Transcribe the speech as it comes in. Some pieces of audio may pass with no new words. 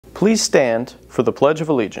Please stand for the Pledge of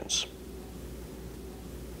Allegiance.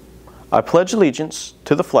 I pledge allegiance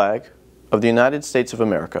to the flag of the United States of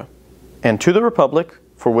America and to the republic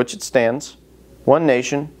for which it stands, one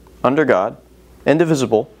nation, under God,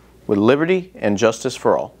 indivisible, with liberty and justice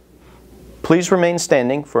for all. Please remain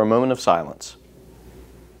standing for a moment of silence.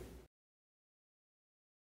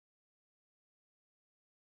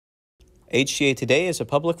 HCA Today is a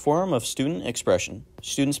public forum of student expression.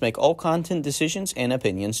 Students make all content decisions and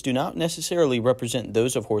opinions do not necessarily represent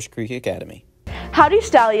those of Horse Creek Academy. Howdy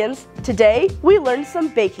Stallions! Today we learned some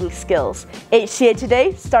baking skills. HCA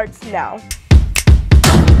Today starts now.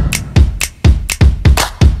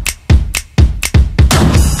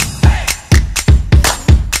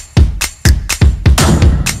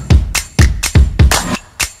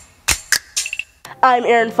 I'm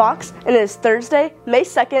Aaron Fox, and it is Thursday, May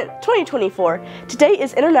 2nd, 2024. Today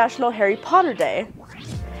is International Harry Potter Day.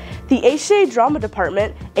 The HCA Drama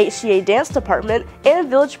Department, HCA Dance Department, and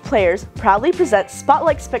Village Players proudly present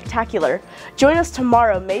Spotlight Spectacular. Join us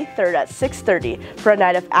tomorrow, May 3rd at 6:30 for a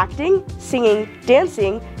night of acting, singing,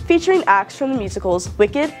 dancing, featuring acts from the musicals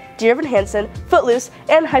Wicked, Dear Evan Hansen, Footloose,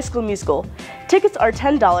 and High School Musical. Tickets are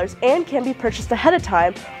 $10 and can be purchased ahead of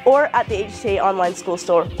time or at the HCA online school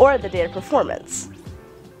store or at the day of performance.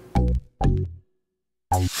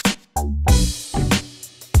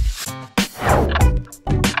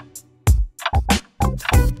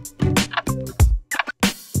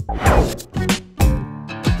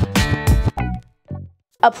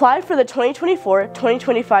 Apply for the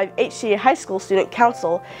 2024-2025 HCA High School Student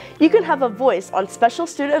Council. You can have a voice on special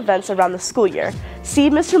student events around the school year. See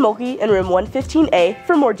Mr. Mulkey in room 115A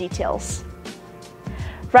for more details.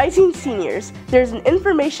 Rising Seniors, there's an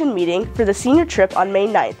information meeting for the senior trip on May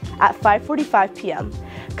 9th at 5:45 p.m.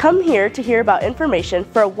 Come here to hear about information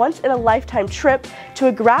for a once-in-a-lifetime trip to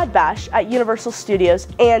a grad bash at Universal Studios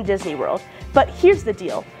and Disney World. But here's the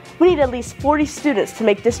deal. We need at least 40 students to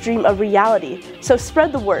make this dream a reality, so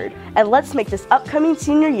spread the word, and let's make this upcoming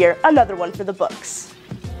senior year another one for the books.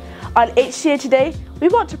 On HCA Today, we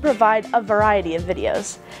want to provide a variety of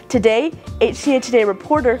videos. Today, HCA Today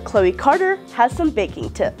reporter Chloe Carter has some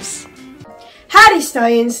baking tips. Howdy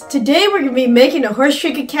Stallions! Today we're going to be making a Horse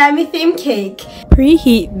Creek Academy themed cake.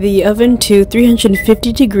 Preheat the oven to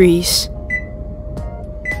 350 degrees.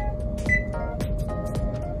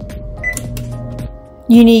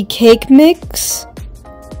 You need cake mix,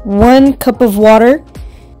 1 cup of water,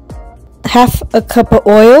 half a cup of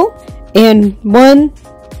oil, and 1,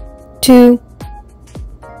 2,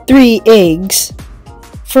 3 eggs.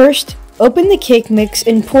 First, open the cake mix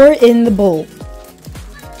and pour it in the bowl.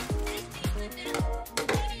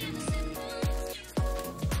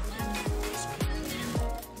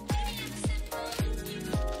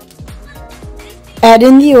 Add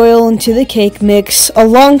in the oil into the cake mix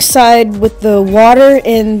alongside with the water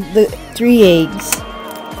and the 3 eggs.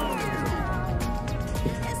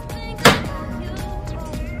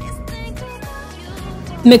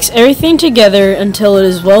 Mix everything together until it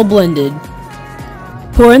is well blended.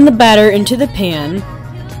 Pour in the batter into the pan.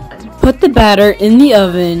 Put the batter in the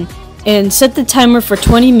oven and set the timer for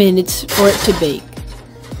 20 minutes for it to bake.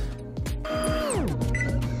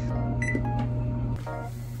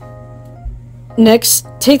 Next,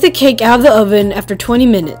 take the cake out of the oven after 20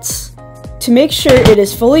 minutes. To make sure it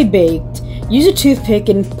is fully baked, use a toothpick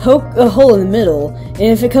and poke a hole in the middle, and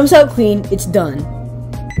if it comes out clean, it's done.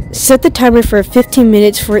 Set the timer for 15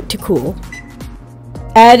 minutes for it to cool.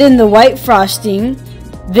 Add in the white frosting,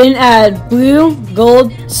 then add blue,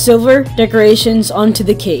 gold, silver decorations onto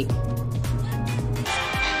the cake.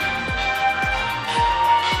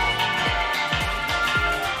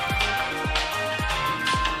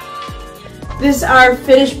 This is our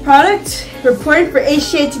finished product. Reporting for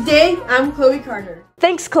HCA Today, I'm Chloe Carter.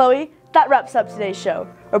 Thanks, Chloe. That wraps up today's show.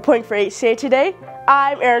 Reporting for HCA Today,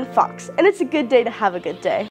 I'm Aaron Fox, and it's a good day to have a good day.